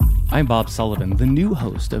I'm Bob Sullivan, the new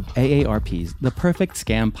host of AARP's The Perfect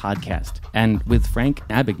Scam podcast. And with Frank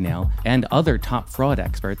Abagnale and other top fraud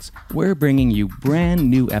experts, we're bringing you brand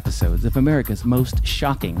new episodes of America's most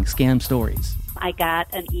shocking scam stories. I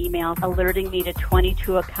got an email alerting me to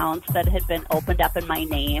 22 accounts that had been opened up in my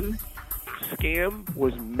name. Scam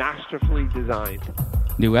was masterfully designed.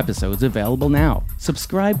 New episodes available now.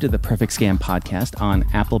 Subscribe to the Perfect Scam podcast on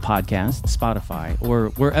Apple Podcasts, Spotify,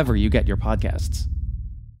 or wherever you get your podcasts.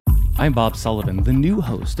 I'm Bob Sullivan, the new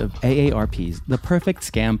host of AARP's The Perfect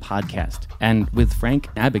Scam podcast. And with Frank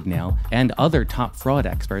Abagnale and other top fraud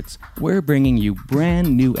experts, we're bringing you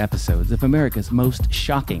brand new episodes of America's most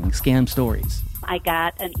shocking scam stories. I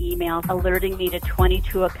got an email alerting me to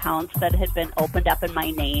 22 accounts that had been opened up in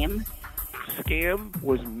my name. Scam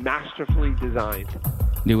was masterfully designed.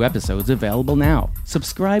 New episodes available now.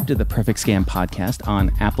 Subscribe to the Perfect Scam podcast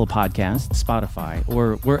on Apple Podcasts, Spotify,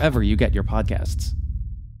 or wherever you get your podcasts.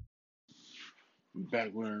 Back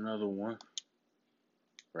with another one.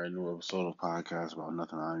 Brand new episode of Podcast About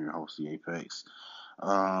Nothing. I'm your host, The Apex.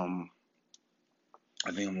 I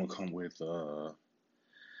think I'm going to come with a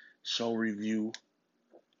show review.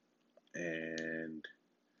 And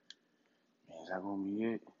is that going to be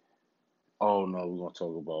it? Oh, no, we're going to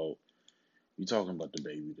talk about, we're talking about the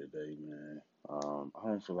baby today, man. I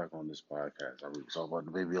don't feel like on this podcast I really talk about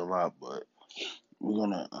the baby a lot, but we're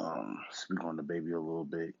going to speak on the baby a little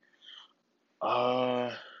bit.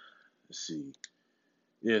 Let's see.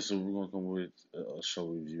 Yeah, so we're gonna come with a show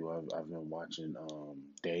review. I've been watching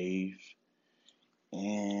Dave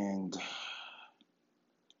and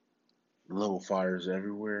Little Fires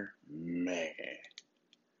Everywhere. Man,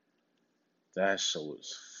 that show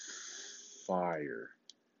is fire.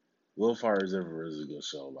 Little Fires Everywhere is a good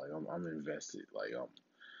show. Like I'm invested. Like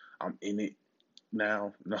I'm in it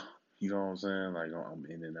now. No, you know what I'm saying? Like I'm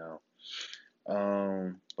in it now.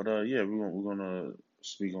 Yeah, we're gonna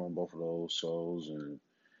speak on both of those shows, and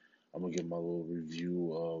I'm gonna give my little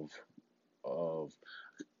review of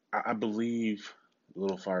I believe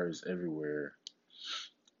Little Fires Everywhere.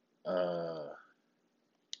 I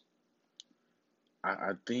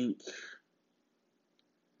think,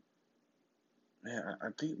 man, I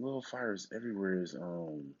think Little Fires Everywhere is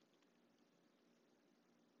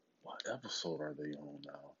what episode are they on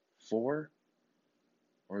now? 4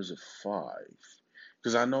 or is it 5?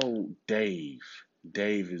 Because I know Dave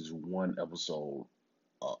is one episode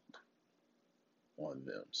up on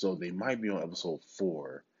them. So they might be on episode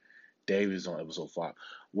 4. Dave is on episode 5.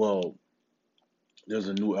 Well, there's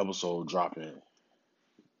a new episode dropping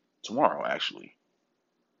tomorrow, actually.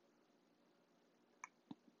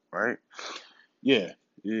 Right? Yeah,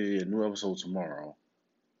 new episode tomorrow.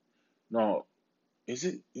 No, is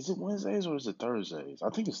it Wednesdays or is it Thursdays? I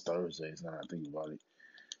think it's Thursdays now I think about it.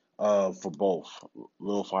 For both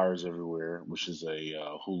Little Fires Everywhere, which is a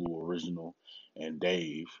Hulu original, and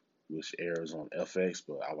Dave, which airs on FX,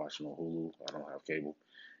 but I watch it on Hulu. I don't have cable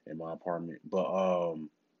in my apartment. But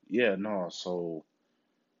so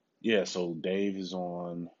Dave is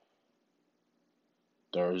on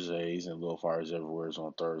Thursdays and Little Fires Everywhere is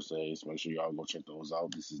on Thursdays. Make sure y'all go check those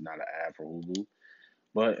out. This is not an ad for Hulu.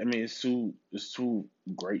 But I mean it's two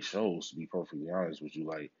great shows, to be perfectly honest with you.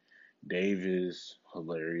 Like, Dave is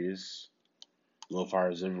hilarious. Little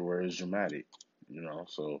Fires Everywhere is dramatic, you know.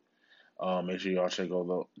 So make sure y'all check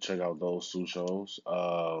out those two shows.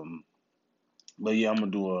 But yeah, I'm gonna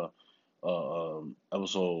do a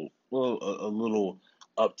episode, well, a little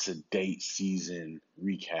up to date season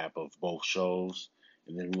recap of both shows,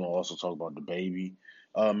 and then we're gonna also talk about the baby.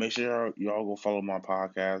 Make sure y'all go follow my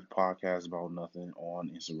podcast About Nothing on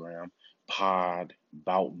Instagram, Pod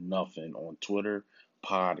About Nothing on Twitter,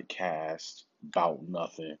 Podcast About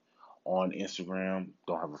Nothing on Instagram.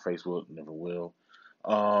 Don't have a Facebook, never will.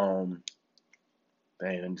 Let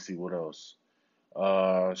me see what else.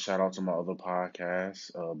 Shout out to my other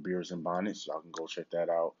podcast, Beers and Bonnets. Y'all can go check that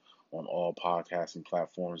out on all podcasting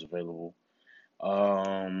platforms available.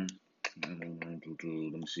 Let me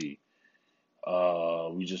see.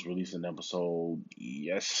 We just released an episode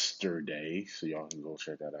yesterday, so y'all can go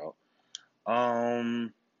check that out.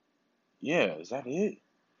 Yeah, is that it? I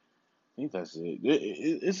think that's it.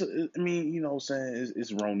 I mean, you know what I'm saying?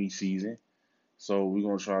 It's Roni season. So we're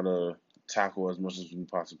going to try to tackle as much as we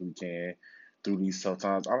possibly can through these tough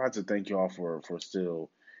times. I'd like to thank y'all for still, you know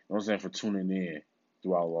what I'm saying, for tuning in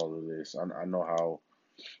throughout all of this. I know how,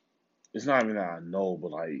 it's not even that I know,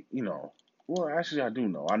 but like, you know, well, actually I do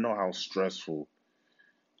know. I know how stressful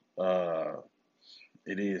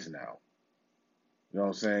it is now. You know what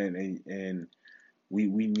I'm saying? And we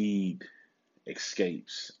need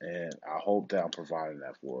escapes, and I hope that I'm providing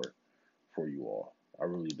that for you all. I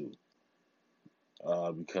really do.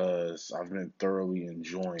 Because I've been thoroughly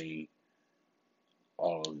enjoying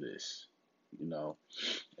all of this, you know.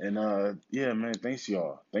 And yeah, man, thanks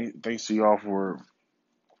y'all. Thanks to y'all for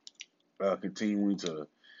continuing to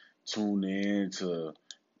tune in, to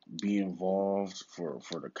be involved, for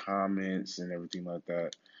the comments and everything like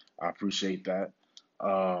that. I appreciate that.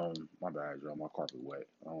 My bad, y'all. My carpet wet.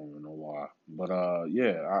 I don't even know why, but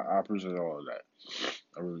yeah, I appreciate all of that.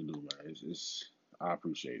 I really do, man. I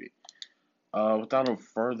appreciate it. Without no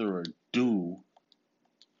further ado,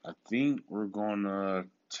 I think we're gonna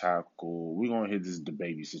hit this the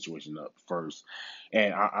baby situation up first.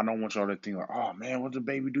 And I don't want y'all to think like, oh man, what the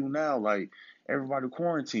baby do now? Like everybody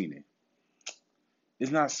quarantining.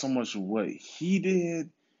 It's not so much what he did,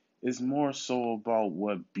 it's more so about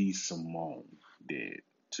what B Simone did,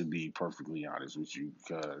 to be perfectly honest with you,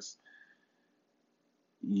 because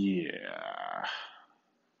yeah.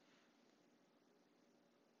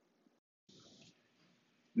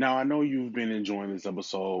 Now I know you've been enjoying this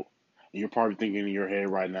episode, and you're probably thinking in your head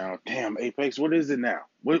right now, damn, Apex, what is it now?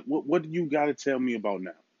 What do you gotta tell me about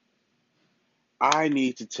now? I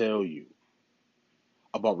need to tell you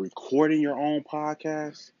about recording your own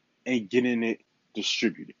podcast and getting it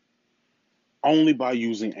distributed only by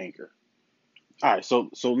using Anchor. All right, so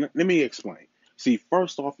let me explain. See,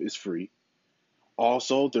 first off, it's free.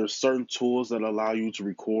 Also, there's certain tools that allow you to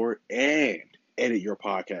record and edit your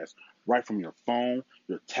podcast right from your phone,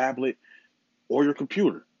 your tablet, or your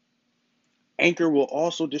computer. Anchor will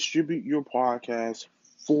also distribute your podcast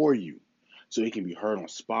for you so it can be heard on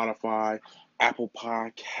Spotify, Apple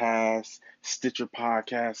Podcasts, Stitcher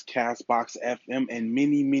Podcasts, Castbox FM, and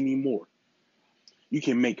many, many more. You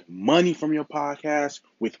can make money from your podcast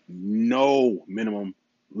with no minimum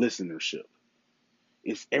listenership.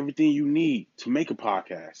 It's everything you need to make a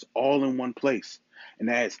podcast all in one place, and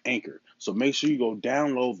that is Anchor. So make sure you go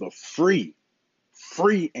download the free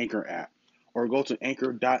Anchor app or go to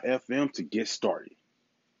anchor.fm to get started.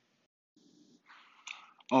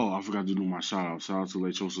 Oh, I forgot to do my shout out. Shout out to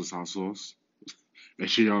Lechosa's Hot Sauce. Make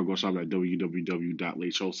sure y'all go shop at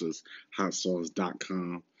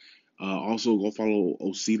www.lechosashotsauce.com. Also, go follow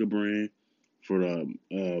Osita brand for the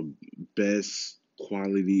best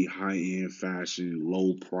quality, high end fashion,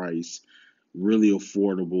 low price, really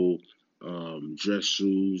affordable dress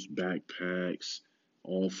shoes, backpacks,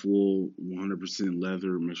 all full 100%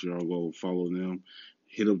 leather. Make sure y'all go follow them.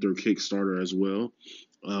 Hit up their Kickstarter as well.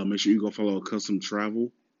 Make sure you go follow Accustomed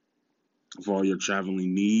Travel for all your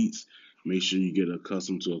traveling needs. Make sure you get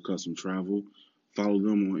accustomed to Accustomed Travel. Follow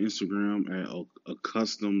them on Instagram at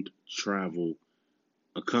Accustomed Travel,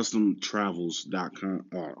 AccustomedTravels.com.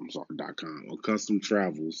 .com. Accustomed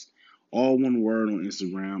Travels. All one word on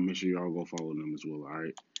Instagram. Make sure y'all go follow them as well. All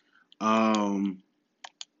right.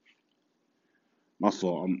 My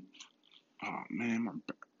fault. Oh man, my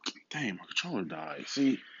controller died.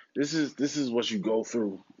 See, this is what you go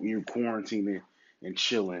through when you're quarantining and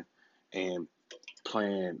chilling and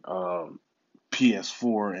playing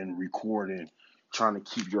PS4 and recording, trying to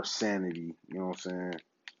keep your sanity. You know what I'm saying?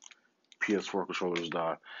 PS4 controllers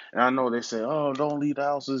die. And I know they say, oh, don't leave the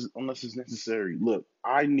house unless it's necessary. Look,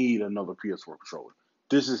 I need another PS4 controller.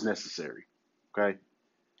 This is necessary. Okay?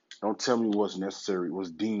 Don't tell me what's necessary,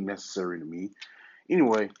 what's deemed necessary to me.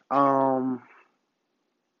 Anyway,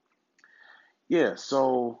 yeah,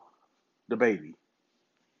 so the baby.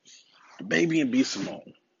 The baby and B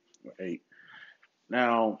Simone. Right?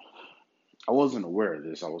 Now, I wasn't aware of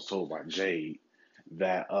this. I was told by Jade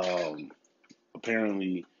that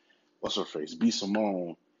apparently what's her face? B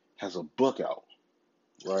Simone has a book out,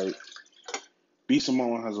 right? B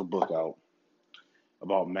Simone has a book out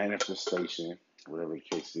about manifestation, whatever the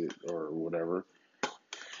case is, or whatever.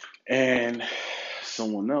 And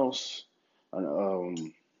someone else,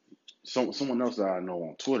 someone else that I know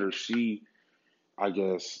on Twitter, she, I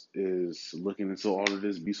guess, is looking into all of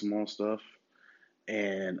this B Simone stuff,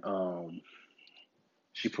 and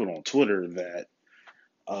she put on Twitter that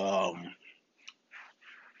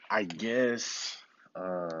I guess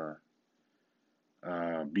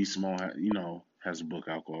B Simone, has a book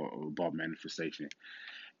out called about manifestation,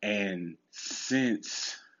 and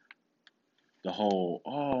since the whole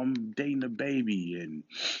I'm dating a baby, and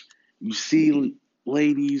you see,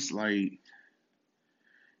 ladies, like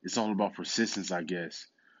it's all about persistence, I guess.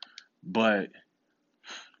 But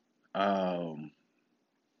um,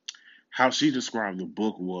 how she described the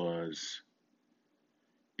book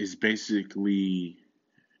is basically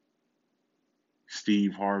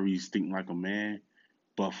Steve Harvey's Think Like a Man,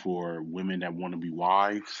 but for women that want to be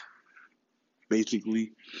wives,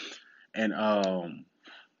 basically. And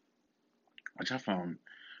which I found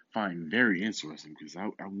find very interesting because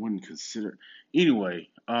I wouldn't consider anyway.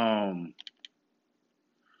 So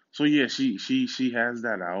yeah, she has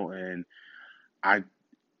that out, and I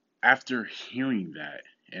after hearing that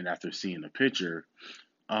and after seeing the picture,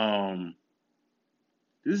 um,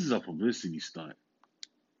 this is a publicity stunt.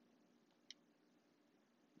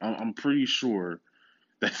 I'm pretty sure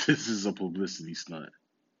that this is a publicity stunt.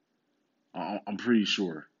 I'm pretty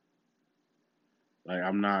sure. Like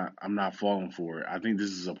I'm not falling for it. I think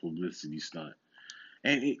this is a publicity stunt,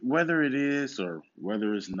 and whether it is or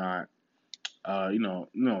whether it's not, what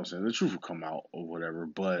I'm saying, the truth will come out or whatever.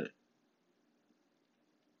 But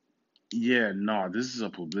yeah, no, this is a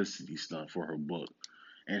publicity stunt for her book.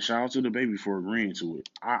 And shout out to the baby for agreeing to it.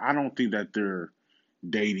 I don't think that they're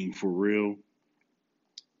dating for real.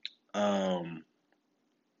 Um,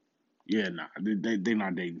 yeah, nah, they're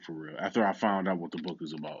not dating for real. After I found out what the book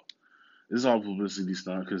is about, this is all publicity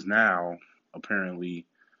stunt because now apparently,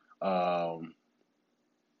 um,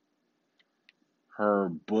 her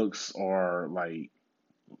books are like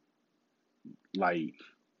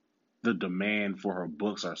the demand for her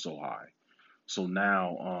books are so high. So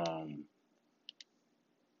now,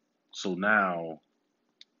 so now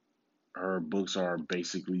her books are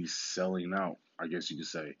basically selling out. I guess you could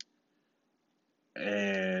say.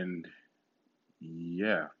 And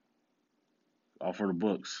yeah, all for the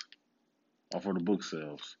books, all for the book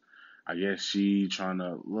sales. I guess she trying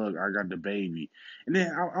to look. I got the baby, and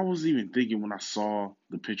then I was even thinking when I saw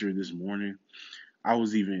the picture this morning. I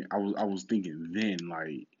was thinking then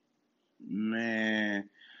like, man,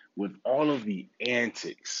 with all of the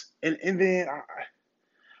antics, and then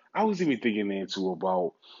I was even thinking then too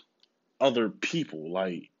about other people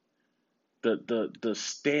like the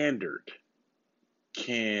standard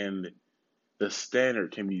can the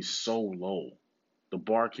standard can be so low. The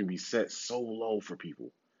bar can be set so low for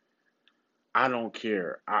people. I don't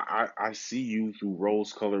care. I see you through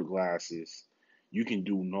rose colored glasses. You can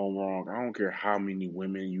do no wrong. I don't care how many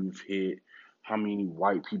women you've hit, how many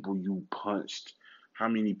white people you punched, how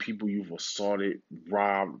many people you've assaulted,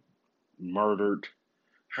 robbed, murdered,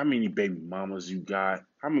 how many baby mamas you got,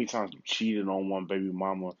 how many times you cheated on one baby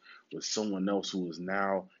mama with someone else who is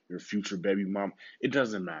now your future baby mama. It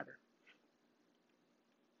doesn't matter.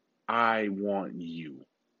 I want you.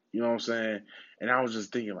 You know what I'm saying? And I was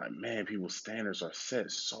just thinking, like, man, people's standards are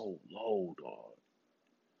set so low, dog.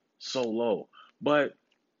 So low. But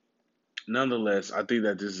nonetheless, I think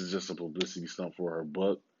that this is just a publicity stunt for her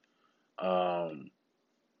book. Um,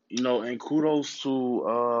 and kudos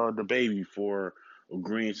to the baby for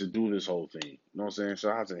agreeing to do this whole thing. You know what I'm saying?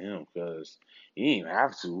 Shout out to him because he didn't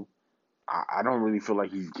have to. I don't really feel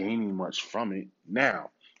like he's gaining much from it.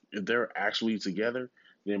 Now, if they're actually together,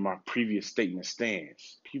 then my previous statement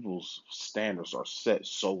stands. People's standards are set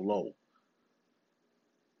so low.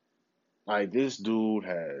 Like this dude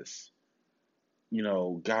has,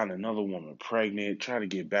 gotten another woman pregnant, trying to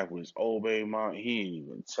get back with his old baby mom. He didn't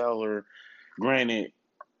even tell her. Granted,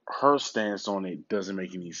 her stance on it doesn't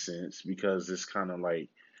make any sense because it's kind of like,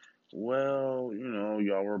 well,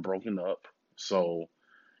 y'all were broken up. So,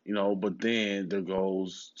 but then there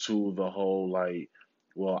goes to the whole like,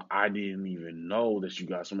 well, I didn't even know that you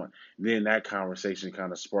got someone. Then that conversation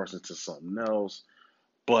kind of sparks into something else.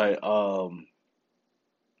 But I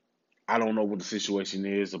don't know what the situation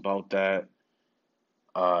is about that.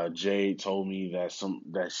 Jade told me that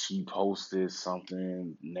she posted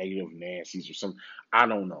something negative Nancy's or something. I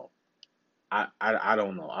don't know. I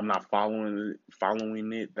don't know. I'm not following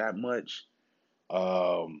it that much.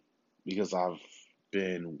 Um, because I've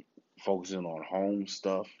been focusing on home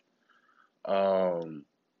stuff. Um,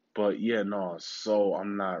 but yeah, no. So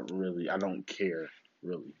I'm not really. I don't care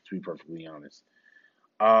really, to be perfectly honest.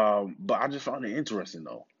 But I just found it interesting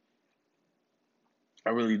though. I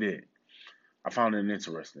really did. I found it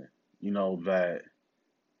interesting. That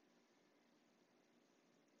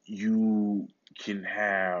you can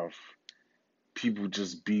have people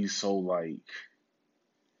just be so like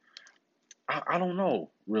I don't know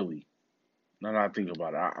really. Now that I think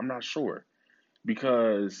about it, I'm not sure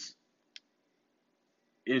because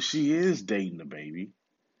if she is dating the baby,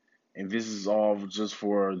 and this is all just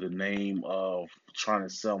for the name of trying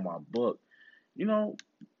to sell my book, you know,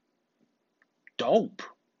 dope,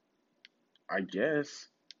 I guess.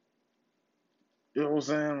 You know what I'm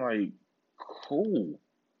saying? Like, cool.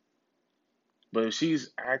 But if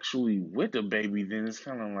she's actually with the baby, then it's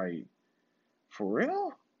kind of like, for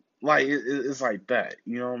real? Like, it's like that.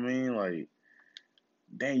 You know what I mean? Like,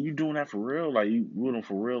 dang, you doing that for real? Like, you with them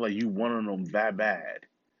for real? Like, you wanting them that bad?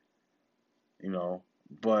 You know?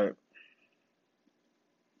 But,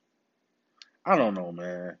 I don't know,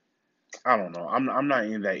 man. I don't know. I'm not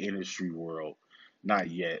in that industry world, not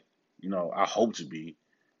yet. I hope to be,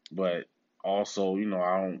 but also, I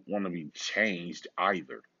don't want to be changed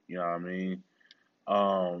either. You know what I mean?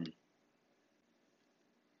 Um,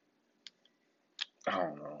 I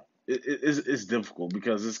don't know. It's difficult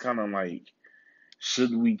because it's kind of like,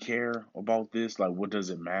 should we care about this? Like, what does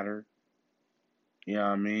it matter? You know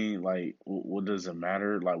what I mean? Like, what does it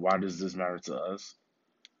matter? Like, why does this matter to us?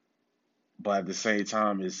 But at the same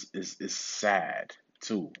time, it's sad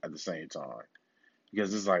too. At the same time,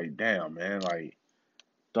 because it's like, damn, man, like,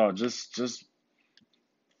 dog, just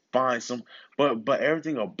find some. But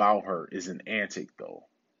everything about her is an antic though,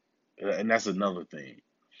 and that's another thing.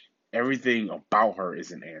 Everything about her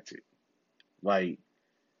is an antic. Like,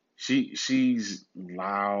 she's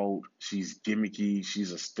loud, she's gimmicky,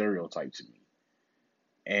 she's a stereotype to me.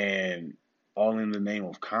 And all in the name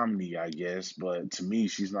of comedy, I guess, but to me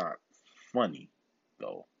she's not funny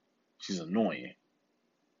though. She's annoying.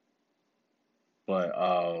 But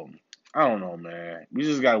I don't know, man. We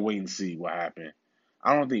just gotta wait and see what happened.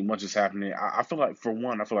 I don't think much is happening. I feel like, for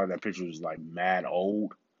one, I feel like that picture is like mad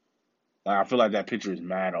old. Like, I feel like that picture is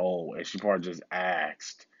mad old, and she probably just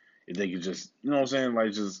asked if they could just, you know what I'm saying,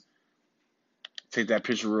 like, just take that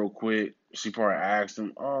picture real quick. She probably asked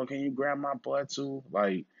him, "Oh, can you grab my butt too?"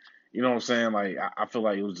 Like, you know what I'm saying? Like, I feel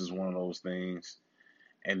like it was just one of those things,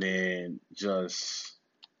 and then just,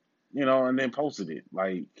 and then posted it.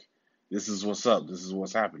 Like, this is what's up. This is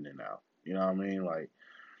what's happening now. You know what I mean? Like,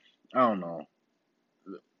 I don't know.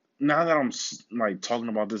 Now that I'm like talking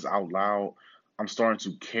about this out loud, I'm starting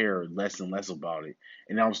to care less and less about it,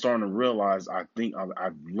 and now I'm starting to realize I think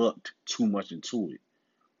I've looked too much into it.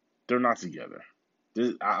 They're not together.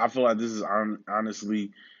 I feel like this is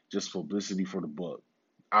honestly just publicity for the book.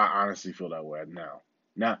 I honestly feel that way now.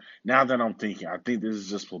 Now that I'm thinking, I think this is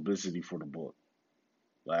just publicity for the book.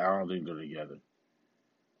 Like, I don't think they're together.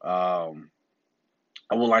 Um,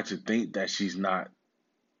 I would like to think that she's not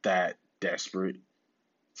that desperate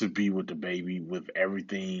to be with the baby with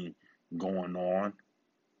everything going on.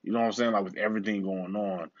 You know what I'm saying? Like, with everything going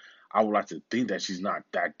on, I would like to think that she's not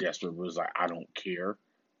that desperate, but it's like, I don't care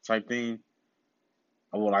type thing.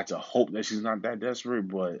 I would like to hope that she's not that desperate,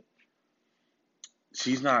 but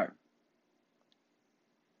she's not.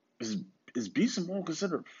 Is is B Simone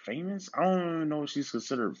considered famous? I don't even know if she's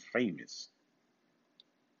considered famous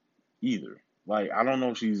either. Like, I don't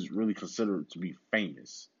know if she's really considered to be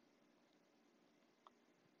famous.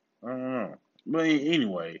 I don't know. But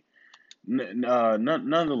anyway,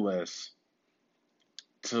 nonetheless,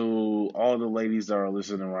 to all the ladies that are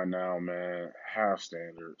listening right now, man, have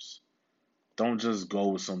standards. Don't just go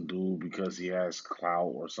with some dude because he has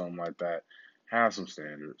clout or something like that. Have some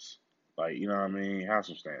standards. Like, you know what I mean? Have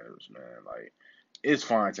some standards, man. Like, it's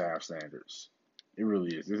fine to have standards. It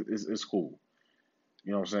really is. It's cool.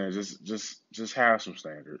 You know what I'm saying? Just have some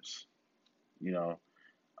standards. You know,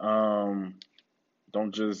 um,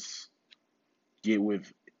 don't just get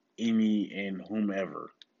with any and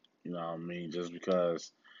whomever. You know what I mean? Just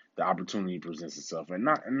because the opportunity presents itself, and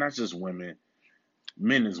not just women,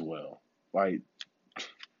 men as well. Like,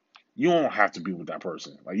 you don't have to be with that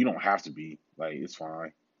person. Like, you don't have to be. Like, it's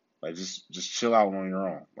fine. Like, just chill out on your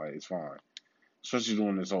own. Like, it's fine. Especially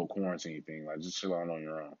doing this whole quarantine thing. Like, just chill out on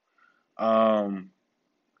your own. Um,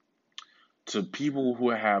 to people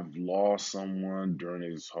who have lost someone during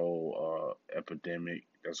this whole epidemic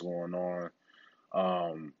that's going on,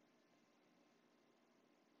 um,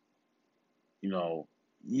 you know,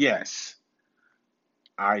 yes,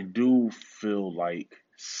 I do feel like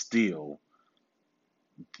still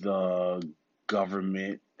the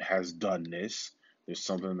government has done this. There's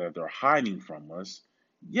something that they're hiding from us.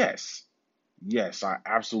 Yes, yes, I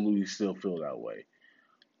absolutely still feel that way.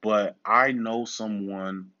 But I know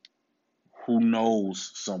someone who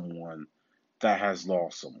knows someone that has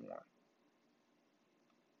lost someone.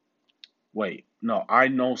 Wait, no, I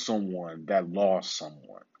know someone that lost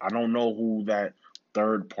someone. I don't know who that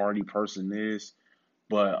third party person is,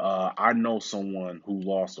 but I know someone who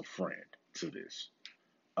lost a friend to this.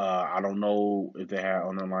 I don't know if they had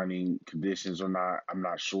underlying conditions or not. I'm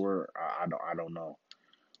not sure. I don't know.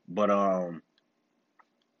 But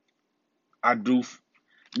I do.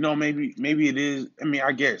 Maybe it is. I mean,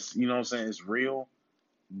 I guess you know what I'm saying. It's real,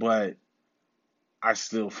 but I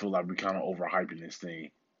still feel like we're kind of overhyping this thing.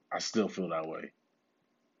 I still feel that way.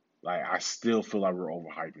 Like, I still feel like we're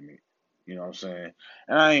overhyping it. You know what I'm saying?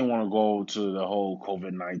 And I ain't want to go to the whole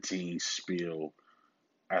COVID-19 spiel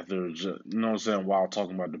after, just, you know what I'm saying, while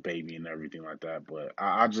talking about the baby and everything like that. But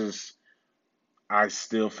I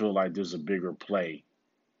still feel like there's a bigger play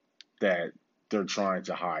that they're trying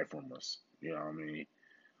to hide from us. You know what I mean?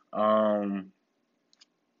 Um,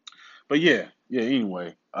 but yeah.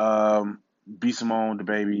 Anyway, B Simone, the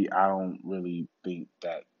baby. I don't really think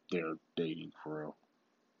that they're dating for real.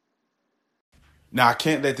 Now, I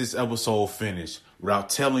can't let this episode finish without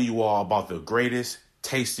telling you all about the greatest,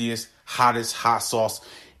 tastiest, hottest hot sauce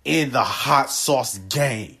in the hot sauce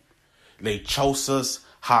game. Lechosa's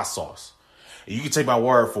hot sauce. And you can take my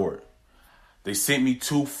word for it. They sent me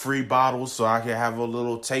 2 free bottles so I can have a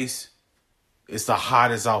little taste. It's the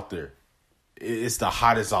hottest out there. It's the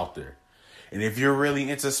hottest out there. And if you're really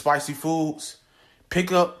into spicy foods,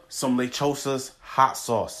 pick up some Lechosa's hot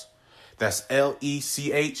sauce. That's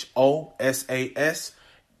LECHOSAS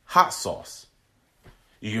hot sauce.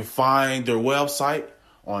 You can find their website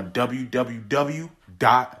on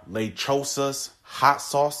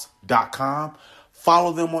www.lechosashotsauce.com.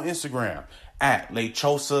 Follow them on Instagram at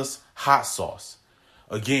Lechosas Hot Sauce.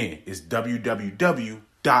 Again, it's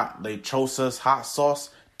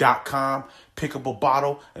www.lechosashotsauce.com. Pick up a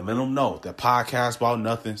bottle and let them know that Podcast About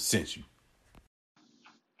Nothing sent you.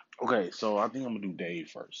 Okay, so I think I'm gonna do Dave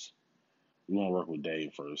first. We want to work with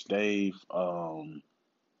Dave first. Dave,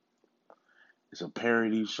 it's a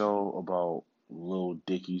parody show about Lil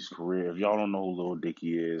Dicky's career. If y'all don't know who Lil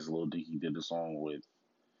Dicky is, Lil Dicky did a song with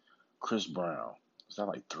Chris Brown. Was that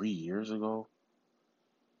like 3 years ago?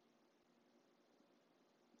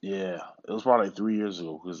 Yeah, it was probably like 3 years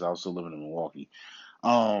ago because I was still living in Milwaukee.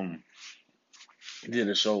 He did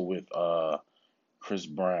a show with Chris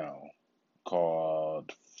Brown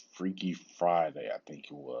called Freaky Friday, I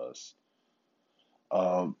think it was.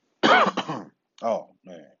 Oh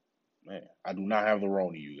man, I do not have the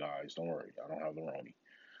Roni, you guys. Don't worry, I don't have the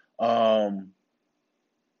Roni.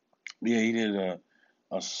 Yeah, he did a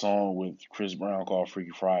song with Chris Brown called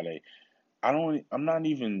Freaky Friday. I'm not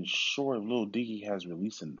even sure if Lil Dicky has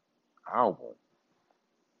released an album.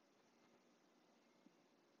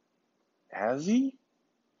 Has he?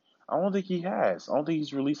 I don't think he has. I don't think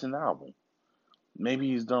he's released an album. Maybe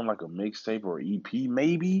he's done like a mixtape or EP.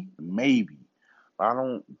 Maybe. I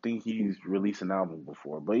don't think he's released an album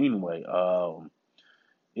before. But anyway,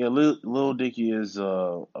 yeah, Lil Dicky is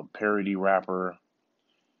a parody rapper.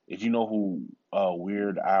 If you know who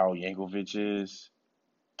Weird Al Yankovic is,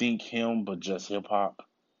 think him, but just hip hop.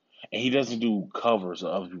 And he doesn't do covers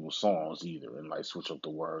of other people's songs either, and like switch up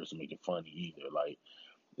the words to make it funny either. Like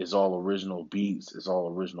it's all original beats, it's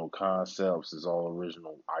all original concepts, it's all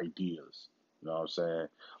original ideas. You know what I'm saying?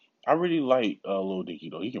 I really like Lil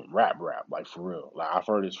Dicky though. He can rap, like for real. Like I've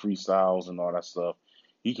heard his freestyles and all that stuff.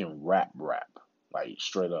 He can rap, like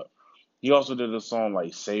straight up. He also did a song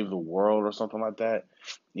like "Save the World" or something like that.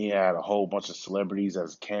 He had a whole bunch of celebrities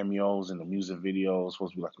as cameos in the music video. It was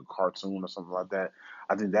supposed to be like a cartoon or something like that.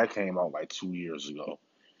 I think that came out like 2 years ago.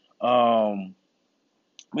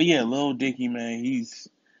 But yeah, Lil Dicky, man, he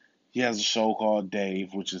has a show called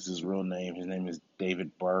Dave, which is his real name. His name is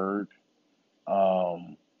David Bird.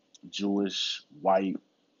 Jewish, white,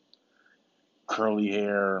 curly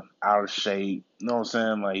hair, out of shape. You know what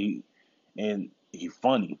I'm saying? He's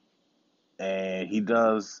funny, and he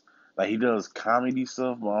does comedy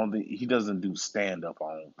stuff, but I don't think he doesn't do stand up.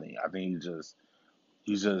 I don't think. I think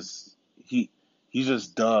he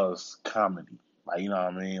just does comedy. Like you know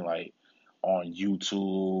what I mean? Like on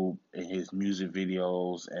YouTube and his music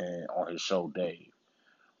videos and on his show Dave.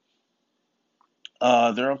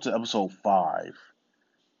 They're up to episode 5.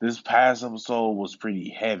 This past episode was pretty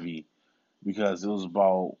heavy because it was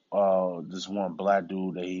about this one black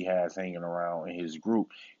dude that he has hanging around in his group.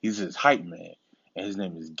 He's his hype man, and his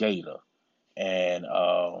name is Gator. And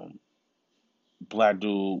black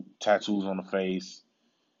dude, tattoos on the face,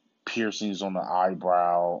 piercings on the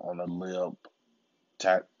eyebrow, on the lip,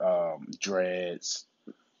 dreads.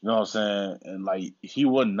 You know what I'm saying? And like he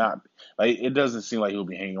would not like. It doesn't seem like he'll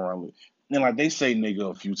be hanging around with. And like they say nigga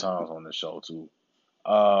a few times on the show too.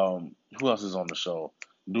 Who else is on the show?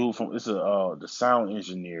 Dude from the sound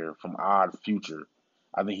engineer from Odd Future.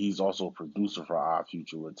 I think he's also a producer for Odd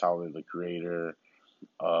Future with Tyler the Creator,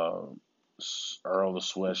 Earl the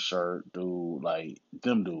Sweatshirt dude, like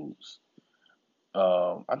them dudes.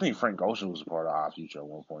 I think Frank Ocean was a part of Odd Future at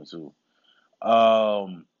one point too.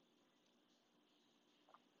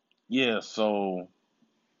 Yeah, so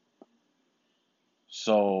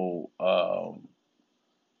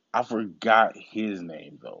I forgot his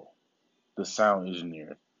name though. The sound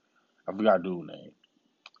engineer. I forgot dude's name.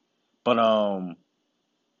 But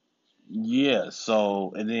yeah,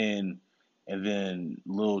 so and then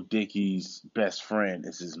Lil Dicky's best friend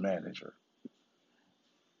is his manager.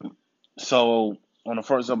 So on the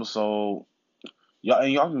first episode,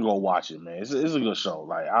 y'all can go watch it, man. It's a good show.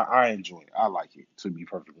 Like I enjoy it. I like it, to be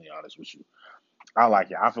perfectly honest with you. I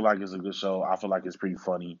like it. I feel like it's a good show. I feel like it's pretty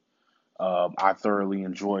funny. I thoroughly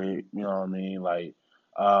enjoy it. You know what I mean? Like,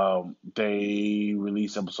 they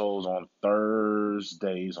release episodes on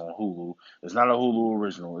Thursdays on Hulu. It's not a Hulu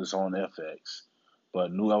original. It's on FX,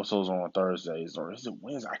 but new episodes are on Thursdays, or is it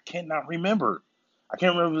Wednesday? I cannot remember. I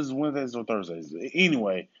can't remember if it's Wednesdays or Thursdays.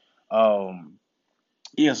 Anyway, um,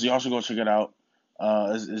 yeah, so y'all should go check it out.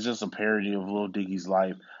 It's just a parody of Lil Dicky's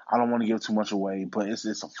life. I don't want to give too much away, but it's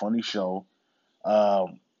a funny show.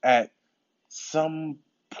 At some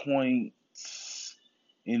point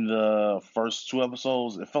in the first two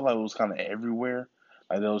episodes, it felt like it was kind of everywhere.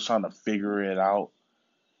 Like they was trying to figure it out.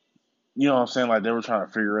 You know what I'm saying? Like they were trying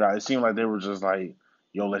to figure it out. It seemed like they were just like,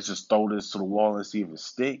 "Yo, let's just throw this to the wall and see if it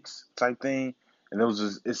sticks," type thing. And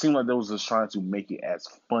it seemed like they was just trying to make it as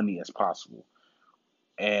funny as possible.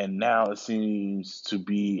 And now it seems to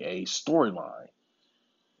be a storyline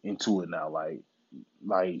into it now. Like you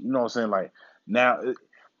know what I'm saying? Like now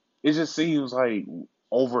it just seems like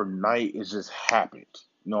overnight it just happened.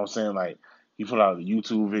 You know what I'm saying? Like he put out a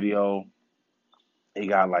YouTube video, it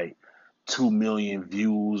got like 2 million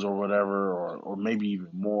views or whatever, or maybe even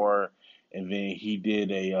more. And then he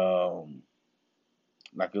did a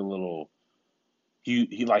like a little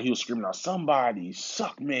he was screaming out, "Somebody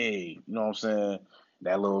suck me," you know what I'm saying?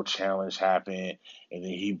 That little challenge happened, and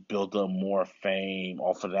then he built up more fame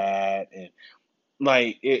off of that, and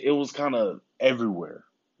like it was kind of everywhere.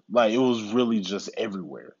 Like it was really just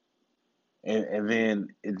everywhere. And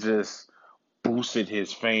then it just boosted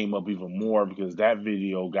his fame up even more because that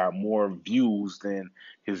video got more views than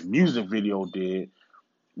his music video did,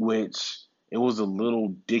 which it was a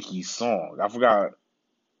Little Dicky song. I forgot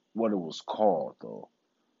what it was called though.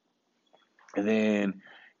 And then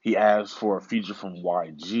he asked for a feature from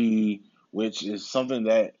YG, which is something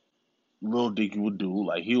that Lil Dicky would do.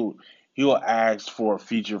 Like he'll ask for a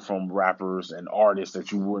feature from rappers and artists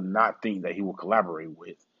that you would not think that he would collaborate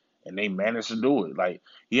with, and they managed to do it. Like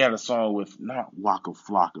he had a song with not Waka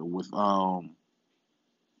Flocka with oh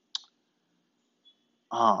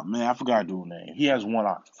man, I forgot dude's name. He has one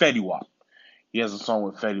on Fetty Wap. He has a song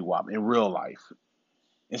with Fetty Wap in real life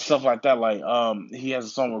and stuff like that. Like he has a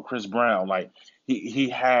song with Chris Brown. Like he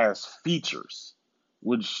has features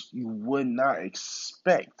which you would not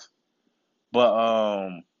expect.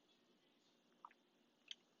 But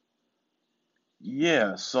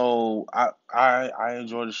yeah, so I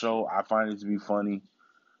enjoy the show. I find it to be funny,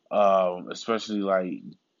 especially like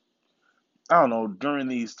I don't know during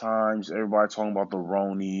these times. Everybody talking about the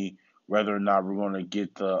Roni, whether or not we're gonna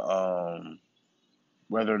get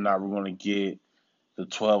whether or not we're gonna get the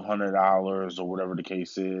 $1,200 or whatever the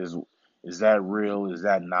case is. Is that real? Is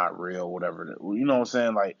that not real? Whatever. You know what I'm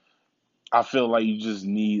saying? Like I feel like you just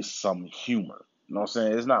need some humor. You know what I'm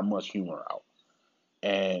saying? It's not much humor out,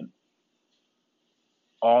 and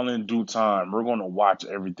all in due time, we're gonna watch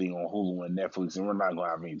everything on Hulu and Netflix, and we're not gonna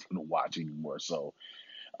have anything to watch anymore. So,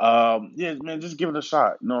 yeah, man, just give it a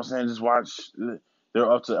shot. You know what I'm saying? Just watch.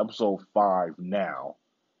 They're up to episode 5 now,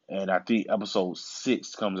 and I think episode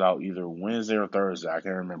 6 comes out either Wednesday or Thursday. I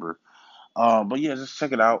can't remember. But yeah, just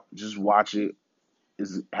check it out. Just watch it.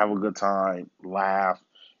 Have a good time, laugh,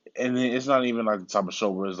 and then it's not even like the type of show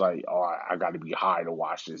where it's like, oh, I got to be high to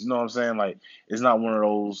watch this. You know what I'm saying? Like, it's not one of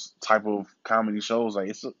those type of comedy shows. Like,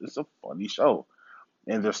 it's a funny show,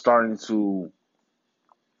 and they're starting to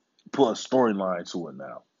put a storyline to it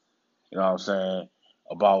now. You know what I'm saying?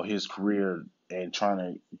 About his career and trying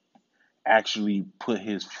to actually put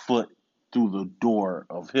his foot through the door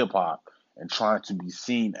of hip hop and trying to be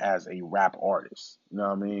seen as a rap artist. You know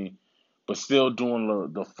what I mean? But still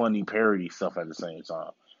doing the funny parody stuff at the same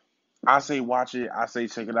time. I say watch it. I say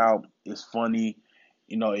check it out. It's funny.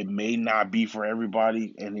 You know, it may not be for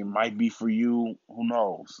everybody, and it might be for you. Who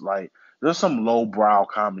knows? Like, there's some lowbrow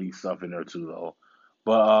comedy stuff in there too, though.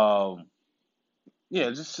 But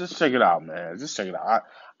yeah, just check it out, man. Just check it out.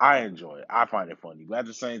 I enjoy it. I find it funny, but at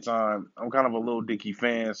the same time, I'm kind of a Lil Dicky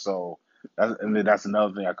fan, so that's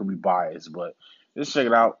another thing I could be biased. But just check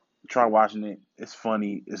it out. Try watching it. It's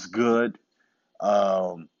funny. It's good.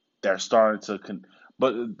 They're starting to,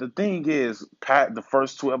 but the thing is, the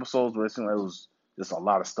first two episodes where it seemed like it was just a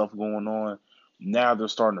lot of stuff going on. Now they're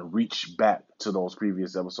starting to reach back to those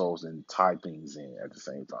previous episodes and tie things in at the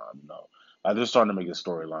same time. You know, like they're starting to make a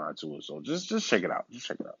storyline to it. So just check it out. Just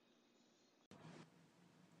check it out.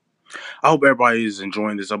 I hope everybody is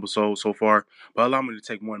enjoying this episode so far, but allow me to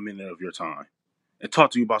take 1 minute of your time and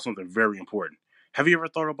talk to you about something very important. Have you ever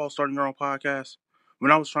thought about starting your own podcast?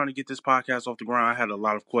 When I was trying to get this podcast off the ground, I had a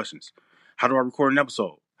lot of questions. How do I record an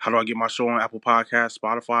episode? How do I get my show on Apple Podcasts,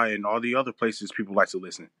 Spotify, and all the other places people like to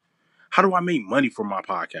listen? How do I make money from my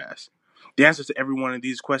podcast? The answer to every one of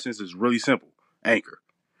these questions is really simple: Anchor.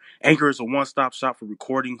 Anchor is a one-stop shop for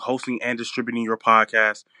recording, hosting, and distributing your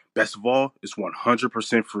podcast. Best of all, it's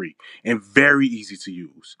 100% free and very easy to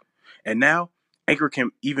use. And now, Anchor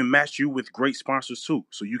can even match you with great sponsors too,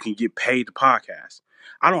 so you can get paid to podcast.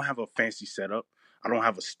 I don't have a fancy setup. I don't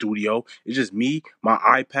have a studio. It's just me, my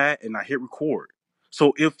iPad, and I hit record.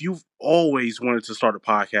 So if you've always wanted to start a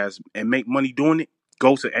podcast and make money doing it,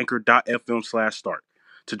 go to anchor.fm/start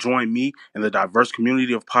to join me and the diverse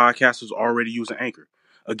community of podcasters already using Anchor.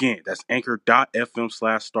 Again, that's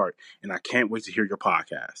anchor.fm/start, and I can't wait to hear your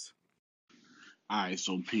podcast. All right,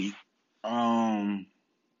 so Pete,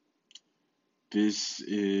 this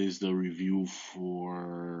is the review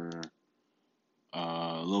for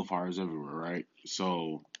Little Fires Everywhere, right?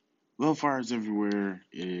 So, Little Fires Everywhere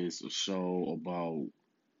is a show about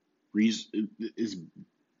it's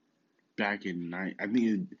back in I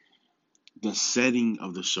think the setting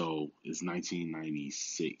of the show is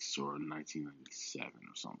 1996 or 1997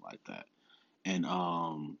 or something like that, and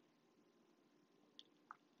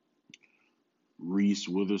Reese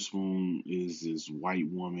Witherspoon is this white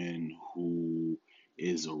woman who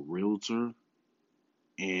is a realtor,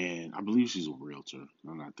 and I believe she's a realtor.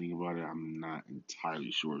 I'm not thinking about it. I'm not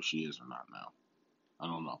entirely sure if she is or not now. I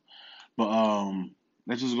don't know. But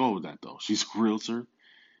let's just go with that though. She's a realtor,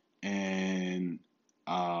 and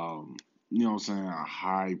you know what I'm saying, a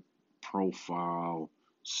high profile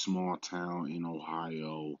small town in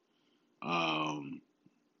Ohio.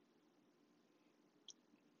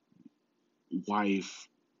 Wife,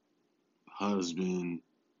 husband,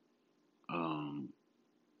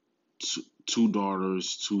 two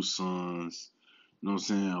daughters, two sons, you know what I'm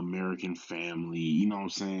saying, American family, you know what I'm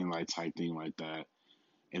saying, like type thing like that.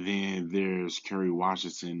 And then there's Kerry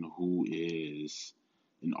Washington, who is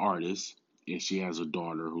an artist, and she has a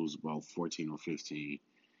daughter who's about 14 or 15.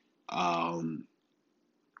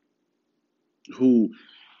 Who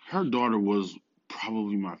her daughter was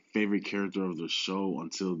probably my favorite character of the show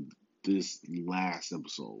until this last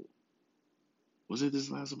episode. Was it this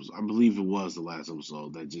last episode? I believe it was the last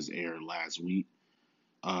episode that just aired last week.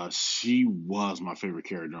 She was my favorite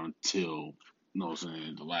character until, you know what I'm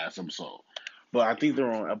saying, the last episode. But I think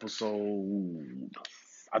they're on episode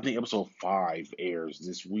 5 airs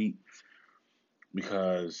this week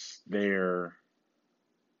because they're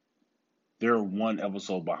one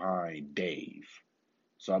episode behind Dave.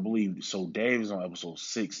 So I believe, Dave is on episode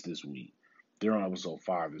 6 this week. They're on episode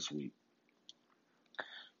 5 this week.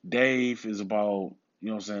 Dave is about, you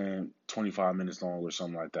know what I'm saying, 25 minutes long or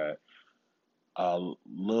something like that.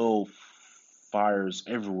 Little Fires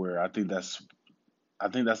Everywhere, I think that's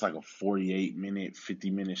like a 48-minute,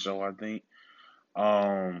 50-minute show, I think.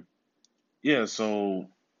 Yeah, so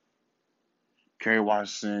Kerry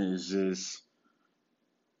Washington is this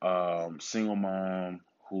single mom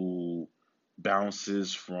who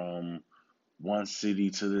bounces from one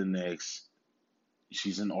city to the next.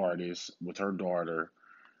 She's an artist with her daughter,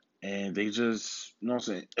 and they just, you know what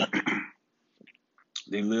I'm saying,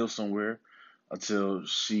 they live somewhere until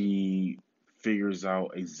she figures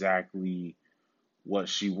out exactly what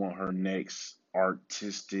she want her next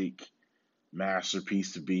artistic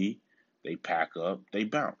masterpiece to be. They pack up, they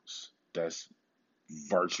bounce. That's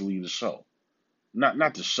virtually the show.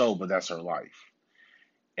 Not the show, but that's her life.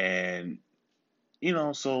 And you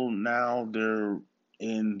know, so now they're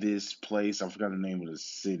in this place. I forgot the name of the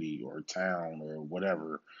city or town or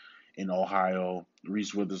whatever in Ohio.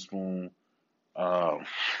 Reese Witherspoon uh,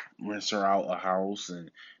 rents her out a house, and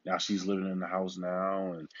now she's living in the house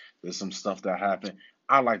now. And there's some stuff that happened.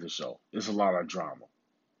 I like the show. It's a lot of drama.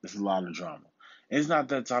 It's a lot of drama. And it's not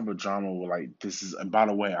that type of drama where like this is. And by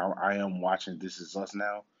the way, I am watching This Is Us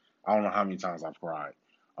now. I don't know how many times I've cried.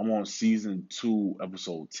 I'm on season 2,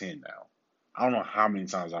 episode 10 now. I don't know how many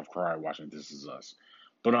times I've cried watching This Is Us.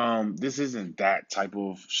 But this isn't that type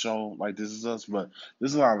of show like This Is Us, but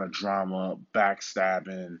there's a lot of drama,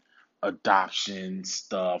 backstabbing, adoption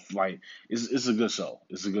stuff. Like it's a good show.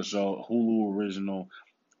 It's a good show. Hulu original.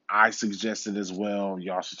 I suggest it as well.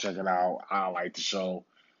 Y'all should check it out. I like the show.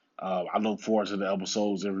 I look forward to the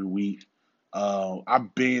episodes every week. I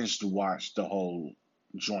binged watched the whole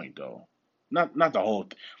joint though. Not the whole.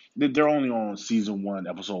 They're only on season 1,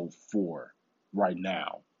 episode 4 right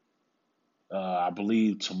now. I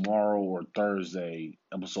believe tomorrow or Thursday,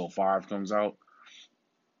 episode 5 comes out.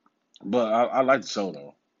 But I like the show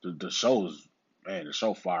though. The show is, man, the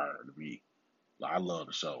show fire to me. I love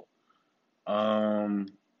the show.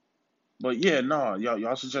 But yeah, no,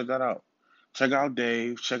 y'all should check that out. Check out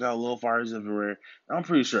Dave. Check out Little Fires Everywhere. I'm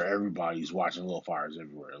pretty sure everybody's watching Little Fires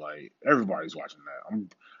Everywhere. Like everybody's watching that.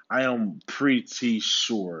 I am pretty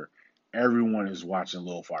sure everyone is watching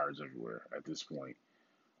Little Fires Everywhere at this point.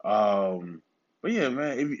 Um, but yeah,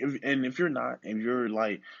 man, if you're not, if you're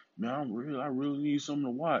like, man, I really need something to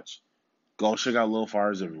watch, go check out Little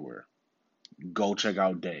Fires Everywhere. Go check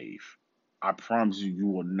out Dave. I promise you, you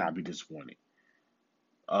will not be disappointed.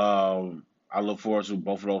 I look forward to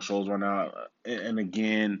both of those shows right now. And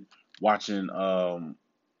again, watching man,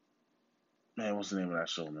 what's the name of that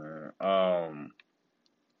show, man?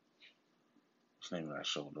 What's the name of that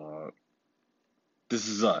show, dog? This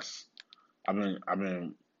Is Us. I've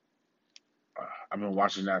been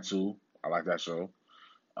watching that too. I like that show.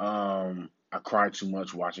 I cried too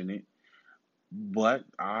much watching it, but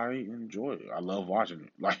I enjoy it. I love watching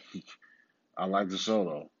it. Like I like the show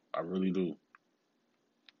though. I really do.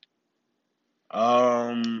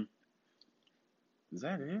 Um, is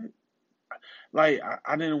that it? Like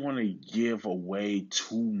I didn't want to give away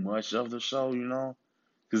too much of the show,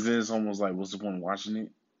 because then it's almost like, what's the point of watching it?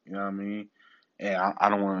 You know what I mean? And I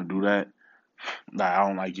don't want to do that. Like I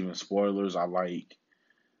don't like giving spoilers. I want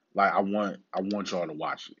y'all to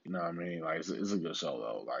watch it. You know what I mean? Like it's a good show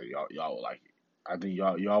though. Like y'all would like it. I think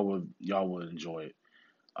y'all would enjoy it.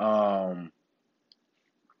 Um,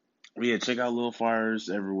 yeah, check out Little Fires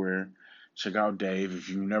Everywhere. Check out Dave. If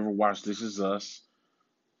you never watched This Is Us,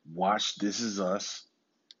 watch This Is Us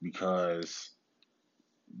because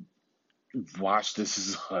watch This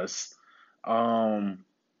Is Us. Um,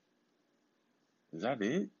 is that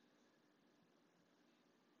it?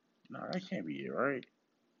 No, that can't be it, right?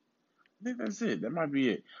 I think that's it. That might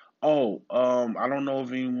be it. Oh, I don't know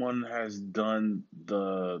if anyone has done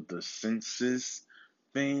the census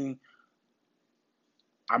thing.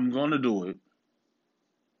 I'm gonna do it.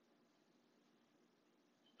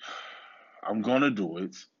 I'm gonna do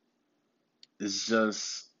it. It's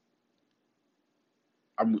just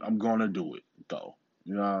I'm gonna do it though.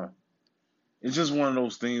 You know, it's just one of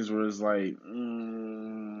those things where it's like,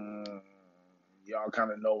 y'all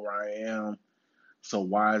kind of know where I am. So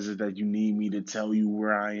why is it that you need me to tell you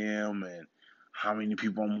where I am and how many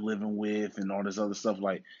people I'm living with and all this other stuff?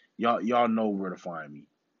 Like y'all know where to find me.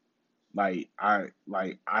 I've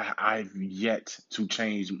yet to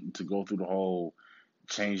go through the whole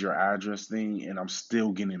change your address thing, and I'm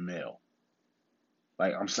still getting mail.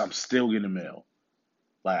 Like I'm still getting mail.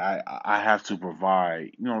 Like I have to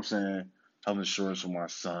provide, you know what I'm saying, health insurance for my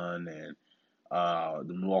son, and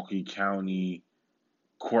the Milwaukee County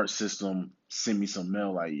court system sent me some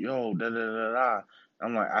mail like, yo, da da da da.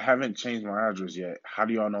 I'm like, I haven't changed my address yet. How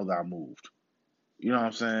do y'all know that I moved? You know what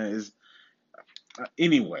I'm saying? Is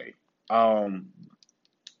anyway. Um,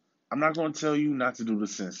 I'm not going to tell you not to do the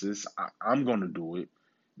census. I'm going to do it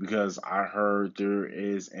because I heard there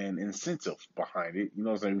is an incentive behind it. You know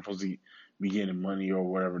what I'm saying? We're supposed to be getting money or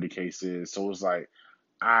whatever the case is. So it's like,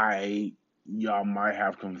 y'all might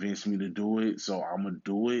have convinced me to do it, so I'm going to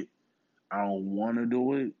do it. I don't want to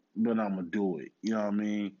do it, but I'm going to do it. You know what I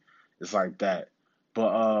mean? It's like that.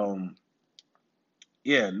 But,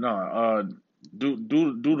 yeah, no, do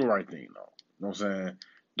the right thing, though. You know what I'm saying?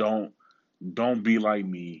 Don't don't be like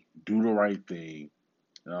me. Do the right thing.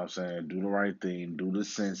 You know what I'm saying? Do the right thing. Do the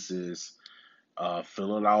census.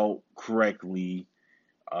 Fill it out correctly.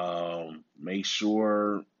 Make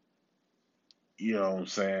sure, you know what I'm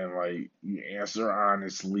saying, like you answer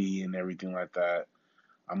honestly and everything like that.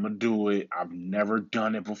 I'm gonna do it. I've never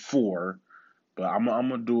done it before, but I'm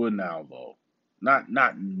gonna do it now though. Not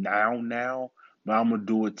now, but I'm gonna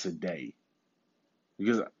do it today.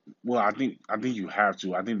 Because well, I think you have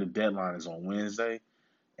to. I think the deadline is on Wednesday.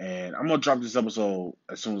 And I'm gonna drop this episode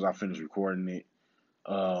as soon as I finish recording it.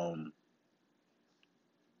 Um,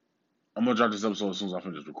 I'm gonna drop this episode as soon as I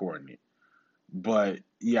finish recording it. But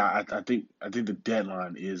yeah, I think the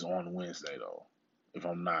deadline is on Wednesday though. If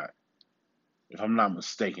I'm not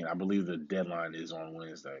mistaken, I believe the deadline is on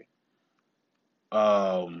Wednesday.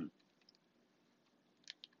 Um,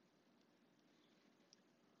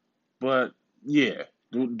 but yeah,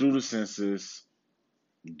 do the census,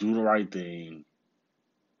 do the right thing,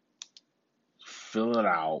 fill it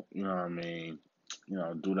out. You know what I mean?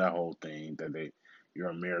 Do that whole thing that your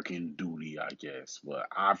American duty, I guess. But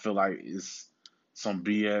I feel like it's some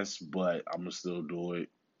BS, but I'm gonna still do it.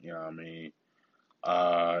 You know what I mean?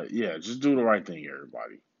 Yeah, just do the right thing,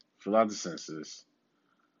 everybody. Fill out the census.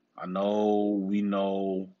 I know, we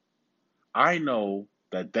know, I know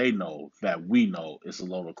that they know that we know it's a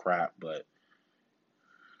load of crap, but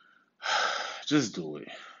just do it.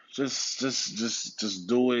 Just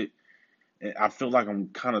do it. And I feel like I'm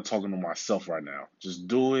kind of talking to myself right now. Just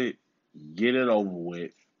do it, get it over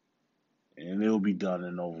with, and it'll be done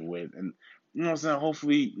and over with. And you know what I'm saying?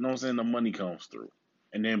 Hopefully, you know what I'm saying, the money comes through.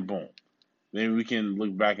 And then boom. Maybe we can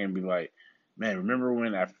look back and be like, man, remember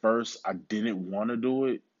when at first I didn't want to do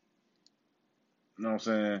it? You know what I'm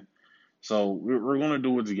saying? So we're going to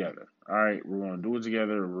do it together. All right? We're going to do it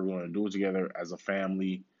together. We're going to do it together as a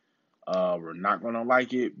family. We're not going to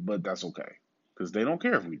like it, but that's okay. Because they don't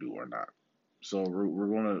care if we do or not. So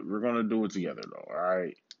we're gonna do it together though. All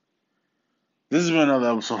right. This has been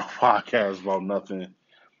another episode of Podcast About Nothing.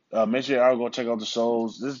 Make sure y'all go check out the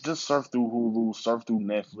shows. Just surf through Hulu, surf through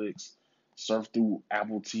Netflix, surf through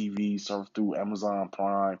Apple TV, surf through Amazon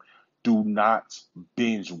Prime. Do not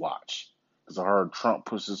binge watch. Because I heard Trump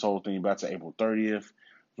push this whole thing back to April 30th.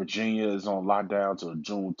 Virginia is on lockdown till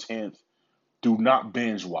June 10th. Do not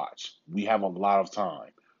binge watch. We have a lot of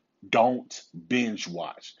time. Don't binge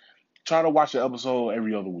watch. Try to watch an episode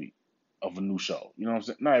every other week of a new show. You know what I'm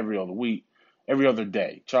saying? Not every other week, every other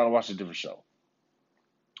day. Try to watch a different show.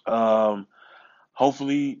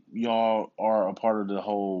 Hopefully y'all are a part of the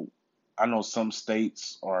whole. I know some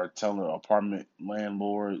states are telling apartment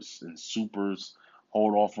landlords and supers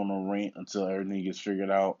hold off on the rent until everything gets figured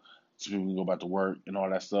out so people can go back to work and all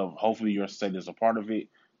that stuff. Hopefully your state is a part of it.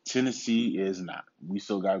 Tennessee is not. We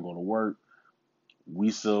still got to go to work.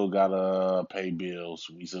 We still got to pay bills.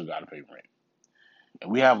 We still got to pay rent.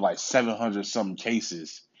 And we have like 700 something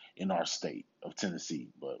cases in our state of Tennessee,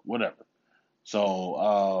 but whatever.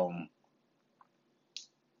 So,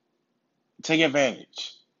 take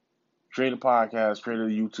advantage. Create a podcast, create a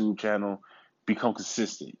YouTube channel, become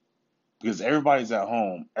consistent. Because everybody's at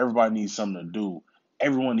home. Everybody needs something to do.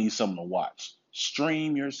 Everyone needs something to watch.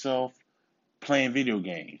 Stream yourself playing video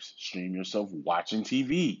games. Stream yourself watching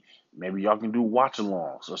TV. Maybe y'all can do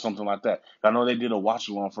watch-alongs or something like that. I know they did a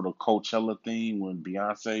watch-along for the Coachella thing when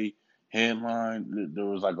Beyonce headlined. There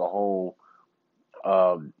was like a whole...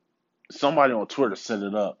 somebody on Twitter set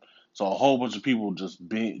it up. So a whole bunch of people just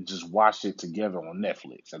watched it together on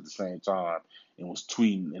Netflix at the same time and was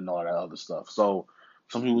tweeting and all that other stuff. So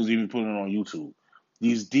some people was even putting it on YouTube.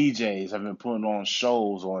 These DJs have been putting on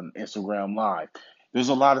shows on Instagram Live. There's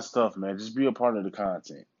a lot of stuff, man. Just be a part of the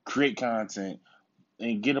content. Create content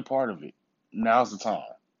and get a part of it. Now's the time.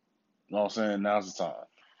 You know what I'm saying? Now's the time.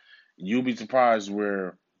 You'll be surprised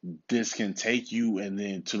where this can take you and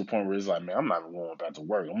then to the point where it's like, man, I'm not even going back to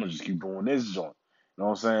work. I'm going to just keep doing this joint. You know what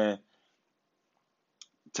I'm saying?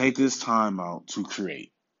 Take this time out to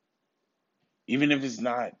create. Even if it's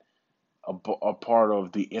not a part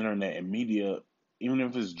of the internet and media, even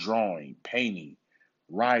if it's drawing, painting,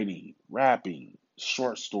 writing, rapping,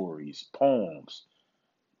 short stories, poems,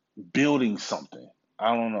 building something.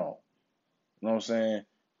 I don't know. You know what I'm saying?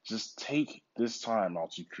 Just take this time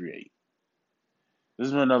out to create. This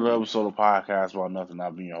has been another episode of Podcast About Nothing.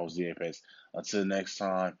 I've been your host, D. Apex. Until next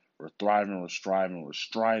time, we're thriving, we're striving, we're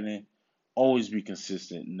striding. Always be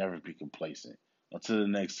consistent, never be complacent. Until the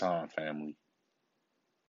next time, family.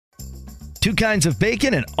 2 kinds of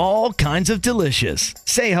bacon and all kinds of delicious.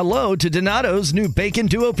 Say hello to Donato's new Bacon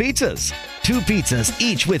Duo pizzas. 2 pizzas,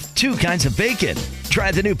 each with 2 kinds of bacon.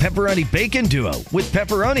 Try the new Pepperoni Bacon Duo with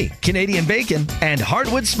pepperoni, Canadian bacon, and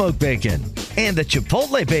hardwood smoked bacon. And the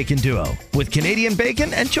Chipotle Bacon Duo with Canadian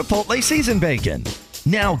bacon and Chipotle seasoned bacon.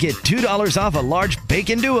 Now get $2 off a large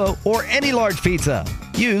Bacon Duo or any large pizza.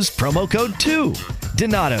 Use promo code 2.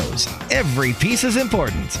 Donato's. Every piece is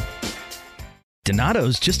important.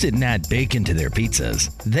 Donato's just didn't add bacon to their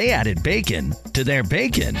pizzas. They added bacon to their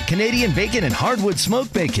bacon. Canadian bacon and hardwood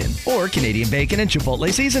smoked bacon. Or Canadian bacon and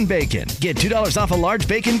Chipotle seasoned bacon. Get $2 off a large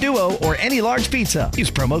Bacon Duo or any large pizza. Use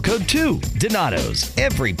promo code 2. Donato's.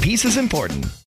 Every piece is important.